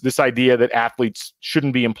is this idea that athletes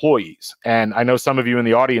shouldn't be employees. And I know some of you in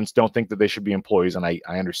the audience don't think that they should be employees, and I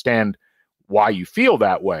understand why you feel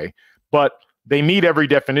that way, but they meet every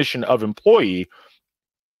definition of employee.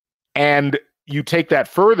 And you take that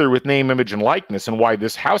further with name, image, and likeness, and why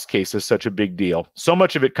this House case is such a big deal. So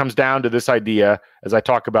much of it comes down to this idea, as I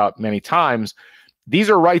talk about many times, these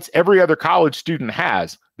are rights every other college student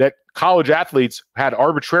has that college athletes had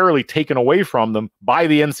arbitrarily taken away from them by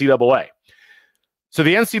the NCAA. So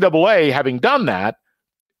the NCAA, having done that,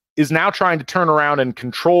 is now trying to turn around and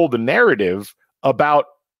control the narrative about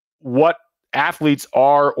what athletes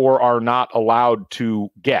are or are not allowed to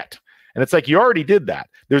get. And it's like, you already did that.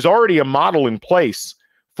 There's already a model in place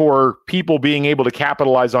for people being able to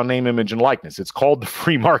capitalize on name, image, and likeness. It's called the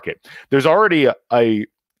free market. There's already a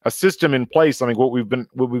system in place. I mean, what we've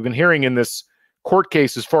been hearing in this court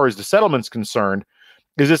case, as far as the settlement's concerned,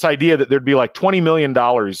 is this idea that there'd be like $20 million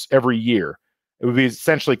every year. It would be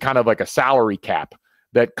essentially kind of like a salary cap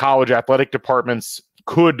that college athletic departments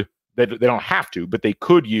could, they don't have to, but they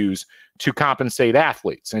could use to compensate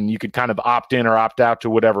athletes. And you could kind of opt in or opt out to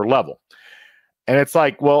whatever level. And it's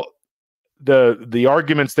like, well, the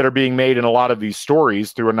arguments that are being made in a lot of these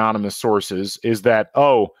stories through anonymous sources is that,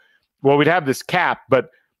 oh, well, we'd have this cap, but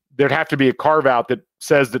there'd have to be a carve out that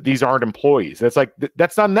says that these aren't employees. That's like,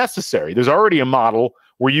 that's not necessary. There's already a model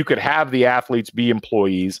where you could have the athletes be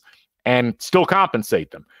employees and still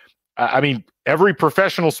compensate them. I mean, every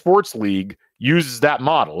professional sports league uses that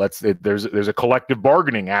model. There's a collective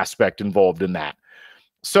bargaining aspect involved in that.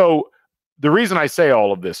 So the reason I say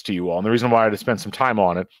all of this to you all, and the reason why I had to spend some time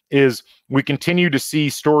on it, is we continue to see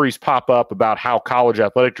stories pop up about how college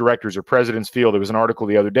athletic directors or presidents feel. There was an article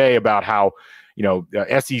the other day about how,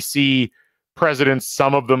 SEC presidents,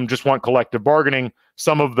 some of them just want collective bargaining.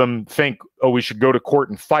 Some of them think, oh, we should go to court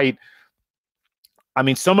and fight. I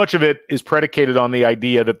mean, so much of it is predicated on the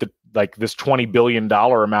idea that this $20 billion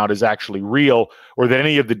amount is actually real, or that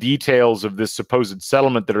any of the details of this supposed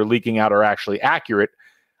settlement that are leaking out are actually accurate.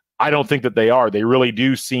 I don't think that they are. They really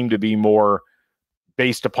do seem to be more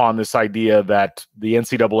based upon this idea that the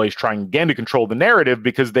NCAA is trying again to control the narrative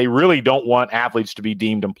because they really don't want athletes to be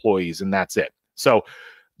deemed employees, and that's it. So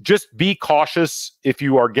just be cautious if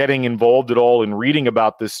you are getting involved at all in reading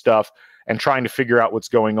about this stuff and trying to figure out what's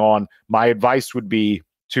going on. My advice would be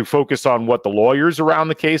to focus on what the lawyers around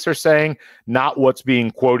the case are saying, not what's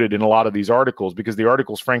being quoted in a lot of these articles, because the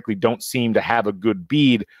articles, frankly, don't seem to have a good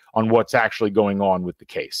bead on what's actually going on with the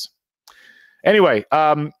case. Anyway,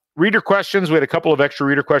 reader questions. We had a couple of extra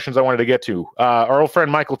reader questions I wanted to get to. Our old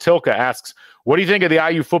friend Michael Tilka asks, what do you think of the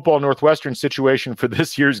IU football Northwestern situation for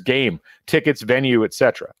this year's game? Tickets, venue,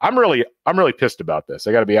 etc. I'm really pissed about this.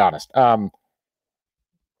 I got to be honest.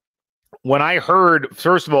 When I heard,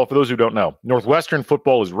 first of all, for those who don't know, Northwestern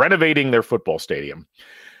football is renovating their football stadium.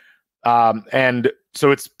 And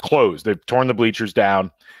so it's closed. They've torn the bleachers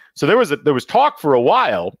down. So there was talk for a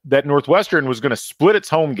while that Northwestern was going to split its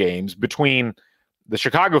home games between the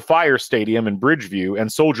Chicago Fire Stadium in Bridgeview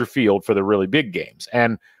and Soldier Field for the really big games.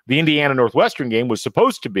 And the Indiana Northwestern game was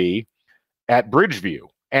supposed to be at Bridgeview.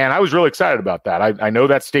 And I was really excited about that. I know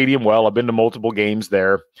that stadium well. I've been to multiple games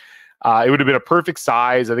there. It would have been a perfect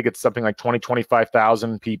size. I think it's something like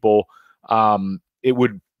 25,000 people. It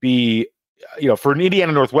would be, for an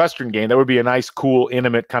Indiana Northwestern game, that would be a nice, cool,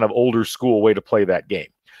 intimate, kind of older school way to play that game.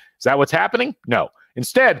 Is that what's happening? No.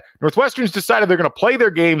 Instead, Northwestern's decided they're going to play their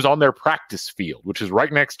games on their practice field, which is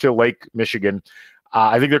right next to Lake Michigan.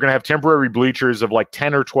 I think they're going to have temporary bleachers of like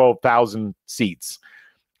 10 or 12,000 seats.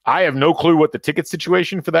 I have no clue what the ticket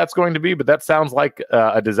situation for that's going to be, but that sounds like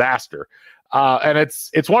a disaster. And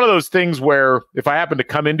it's one of those things where if I happen to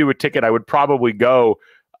come into a ticket, I would probably go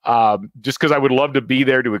just because I would love to be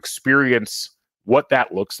there to experience what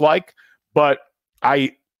that looks like. But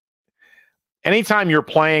anytime you're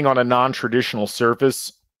playing on a non-traditional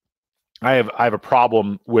surface, I have a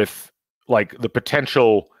problem with like the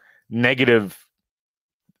potential negative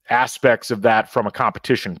aspects of that from a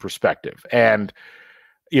competition perspective. And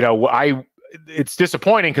it's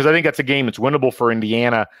disappointing because I think that's a game that's winnable for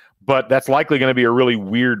Indiana, but that's likely going to be a really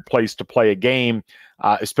weird place to play a game,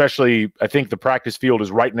 especially I think the practice field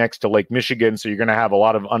is right next to Lake Michigan, so you're going to have a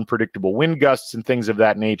lot of unpredictable wind gusts and things of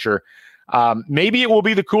that nature. Maybe it will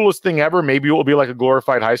be the coolest thing ever. Maybe it will be like a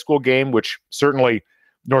glorified high school game, which certainly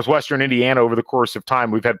Northwestern Indiana over the course of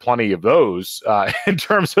time, we've had plenty of those in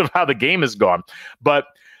terms of how the game has gone. But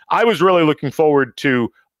I was really looking forward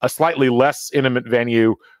to a slightly less intimate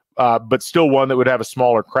venue, but still one that would have a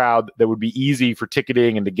smaller crowd that would be easy for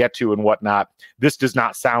ticketing and to get to and whatnot. This does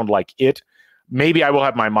not sound like it. Maybe I will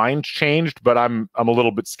have my mind changed, but I'm a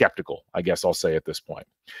little bit skeptical, I guess I'll say at this point.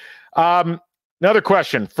 Another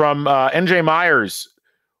question from NJ Myers.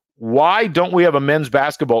 Why don't we have a men's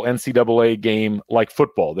basketball NCAA game like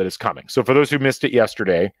football that is coming? So for those who missed it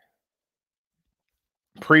yesterday,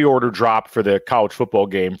 pre-order drop for the college football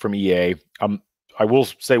game from EA. I will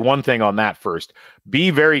say one thing on that first.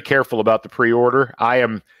 Be very careful about the pre-order.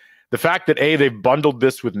 The fact that A, they've bundled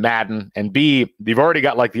this with Madden, and B, they've already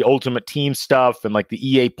got like the Ultimate Team stuff and like the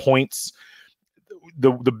EA points.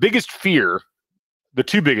 The biggest fear, the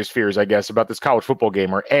two biggest fears, I guess, about this college football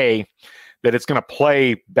game are A, that it's going to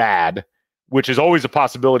play bad, which is always a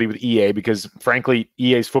possibility with EA because, frankly,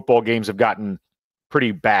 EA's football games have gotten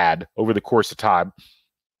pretty bad over the course of time.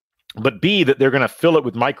 But B, that they're going to fill it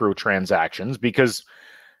with microtransactions because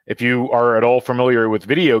if you are at all familiar with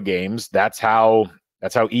video games, that's how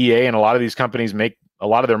EA and a lot of these companies make a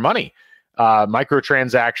lot of their money.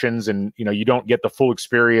 Microtransactions, and you don't get the full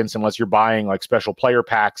experience unless you're buying like special player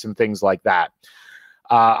packs and things like that.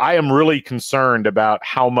 I am really concerned about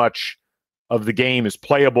how much of the game is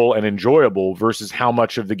playable and enjoyable versus how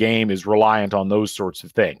much of the game is reliant on those sorts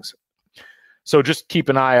of things. So just keep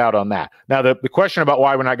an eye out on that. Now, the question about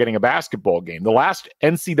why we're not getting a basketball game. The last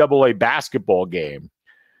NCAA basketball game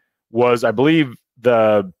was, I believe,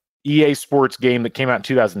 the EA Sports game that came out in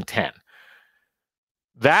 2010.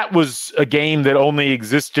 That was a game that only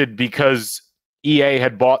existed because EA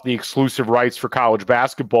had bought the exclusive rights for college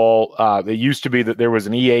basketball. It used to be that there was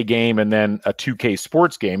an EA game and then a 2K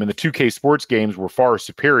Sports game, and the 2K Sports games were far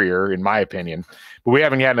superior, in my opinion. But we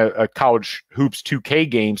haven't had a college hoops 2K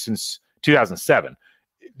game since 2007.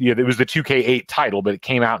 It was the 2K8 title, but it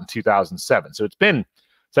came out in 2007. So it's been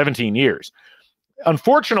 17 years.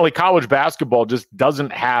 Unfortunately, college basketball just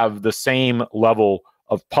doesn't have the same level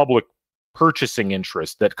of public purchasing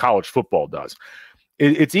interest that college football does.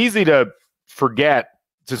 It's easy to forget,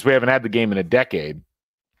 since we haven't had the game in a decade,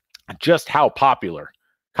 just how popular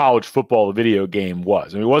college football, the video game,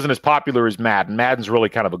 was. I mean, it wasn't as popular as Madden. Madden's really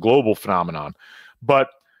kind of a global phenomenon. But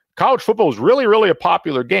college football is really, really a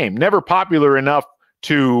popular game. Never popular enough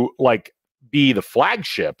to like be the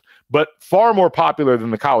flagship, but far more popular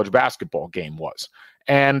than the college basketball game was.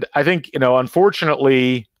 And I think,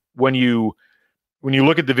 unfortunately, when you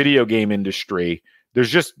look at the video game industry, there's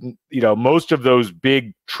just, most of those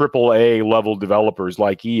big AAA level developers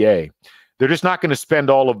like EA, they're just not going to spend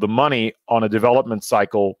all of the money on a development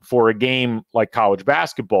cycle for a game like college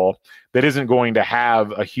basketball that isn't going to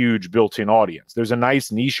have a huge built-in audience. There's a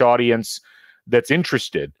nice niche audience that's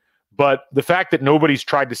interested, but the fact that nobody's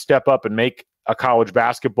tried to step up and make a college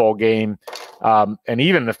basketball game, and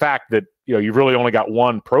even the fact that you've really only got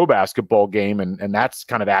one pro basketball game, and that's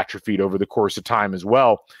kind of atrophied over the course of time as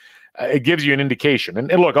well, it gives you an indication.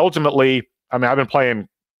 And look, ultimately, I mean, I've been playing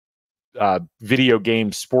video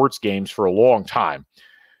games, sports games for a long time.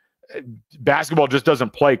 Basketball just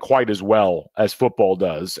doesn't play quite as well as football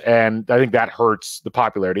does, and I think that hurts the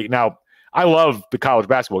popularity. Now, I love the college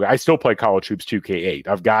basketball. I still play College Hoops 2K8.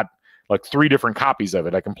 I've got like 3 different copies of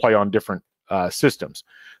it. I can play on different systems.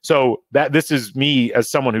 So this is me as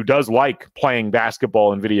someone who does like playing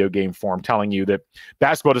basketball in video game form, telling you that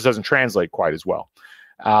basketball just doesn't translate quite as well.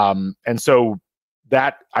 And so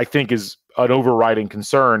that, I think, is an overriding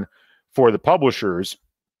concern for the publishers.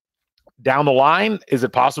 Down the line, is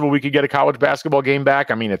it possible we could get a college basketball game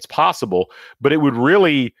back? I mean, it's possible, but it would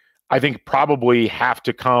really, I think, probably have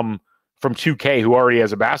to come from 2K, who already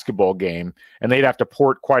has a basketball game, and they'd have to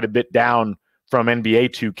port quite a bit down from NBA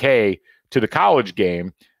 2K to the college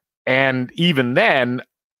game. And even then,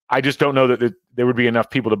 I just don't know that there would be enough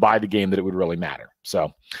people to buy the game that it would really matter.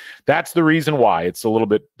 So that's the reason why it's a little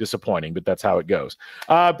bit disappointing, but that's how it goes.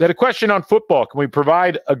 Had a question on football. Can we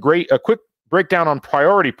provide a quick breakdown on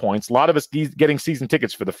priority points? A lot of us getting season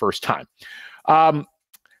tickets for the first time.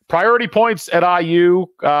 Priority points at IU,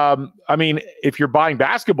 I mean, if you're buying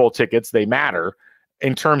basketball tickets, they matter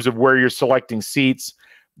in terms of where you're selecting seats.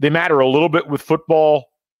 They matter a little bit with football.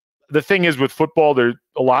 The thing is, with football,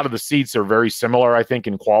 a lot of the seats are very similar, I think,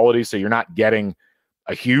 in quality, so you're not getting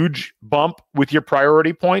a huge bump with your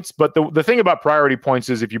priority points. But the thing about priority points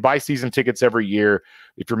is, if you buy season tickets every year,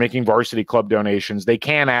 if you're making varsity club donations, they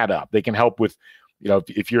can add up. They can help with,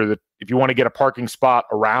 if you want to get a parking spot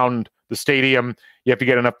around the stadium, you have to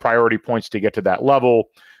get enough priority points to get to that level.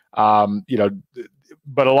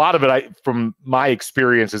 But a lot of it, from my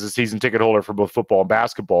experience as a season ticket holder for both football and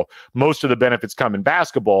basketball, most of the benefits come in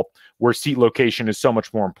basketball, where seat location is so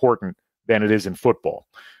much more important than it is in football.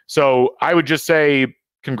 So I would just say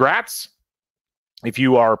congrats. If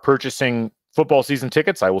you are purchasing football season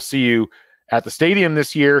tickets, I will see you at the stadium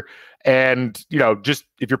this year. And, just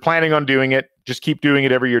if you're planning on doing it, just keep doing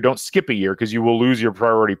it every year. Don't skip a year, because you will lose your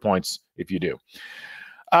priority points if you do.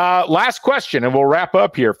 Last question, and we'll wrap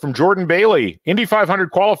up here, from Jordan Bailey. Indy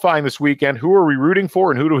 500 qualifying this weekend. Who are we rooting for,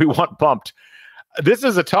 and who do we want bumped? This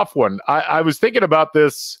is a tough one. I was thinking about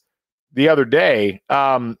this the other day.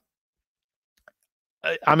 I'm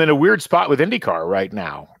in a weird spot with IndyCar right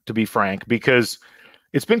now, to be frank, because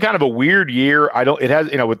it's been kind of a weird year. It has,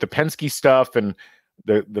 with the Penske stuff, and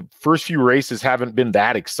the first few races haven't been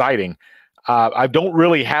that exciting. I don't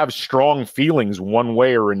really have strong feelings one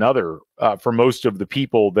way or another for most of the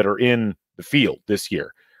people that are in the field this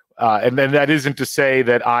year. And then that isn't to say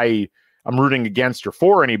that I'm rooting against or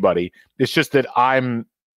for anybody. It's just that I'm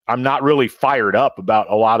not really fired up about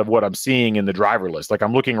a lot of what I'm seeing in the driver list. Like,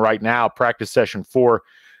 I'm looking right now, practice session 4,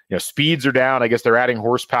 speeds are down. I guess they're adding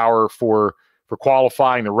horsepower for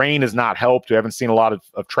qualifying. The rain has not helped. We haven't seen a lot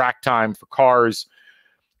of track time for cars.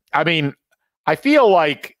 I mean, I feel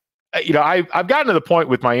like, I've gotten to the point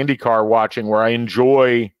with my IndyCar watching where I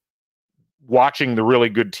enjoy watching the really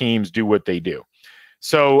good teams do what they do.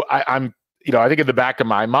 So I think in the back of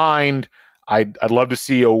my mind, I'd love to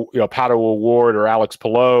see Pato O'Ward or Alex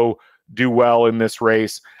Palou do well in this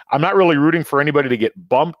race. I'm not really rooting for anybody to get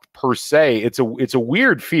bumped per se. It's a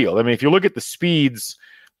weird field. I mean, if you look at the speeds,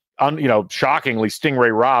 shockingly,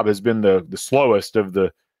 Stingray Robb has been the slowest of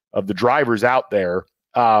the drivers out there.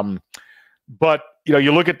 But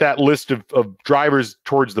you look at that list of drivers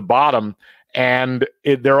towards the bottom, and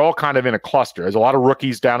they're all kind of in a cluster. There's a lot of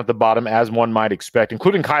rookies down at the bottom, as one might expect,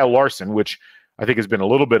 including Kyle Larson, which I think has been a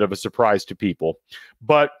little bit of a surprise to people.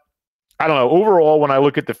 But I don't know. Overall, when I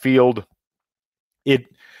look at the field, I'm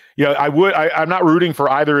not rooting for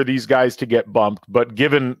either of these guys to get bumped, but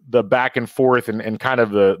given the back and forth and kind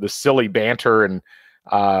of the silly banter and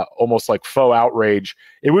almost like faux outrage,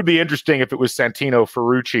 it would be interesting if it was Santino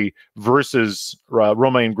Ferrucci versus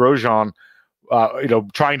Romain Grosjean,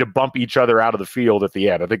 trying to bump each other out of the field at the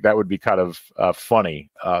end. I think that would be kind of a funny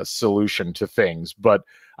solution to things, but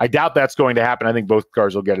I doubt that's going to happen. I think both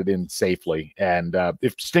cars will get it in safely. And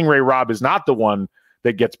if Stingray Robb is not the one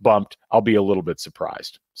that gets bumped, I'll be a little bit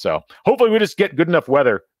surprised. So hopefully we just get good enough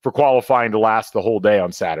weather for qualifying to last the whole day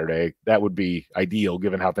on Saturday. That would be ideal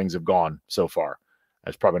given how things have gone so far.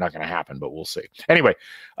 That's probably not going to happen, but we'll see. Anyway,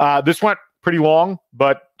 this went pretty long,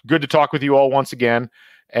 but good to talk with you all once again.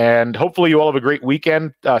 And hopefully you all have a great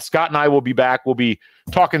weekend. Scott and I will be back. We'll be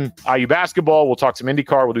talking IU basketball. We'll talk some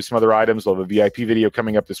IndyCar. We'll do some other items. We'll have a VIP video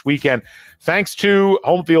coming up this weekend. Thanks to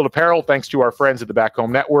Home Field Apparel. Thanks to our friends at the Back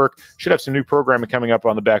Home Network. Should have some new programming coming up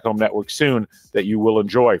on the Back Home Network soon that you will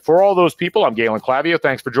enjoy. For all those people, I'm Galen Clavio.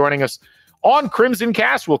 Thanks for joining us on Crimson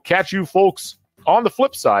Cast. We'll catch you folks on the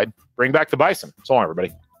flip side. Bring back the Bison. So long,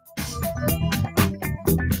 everybody.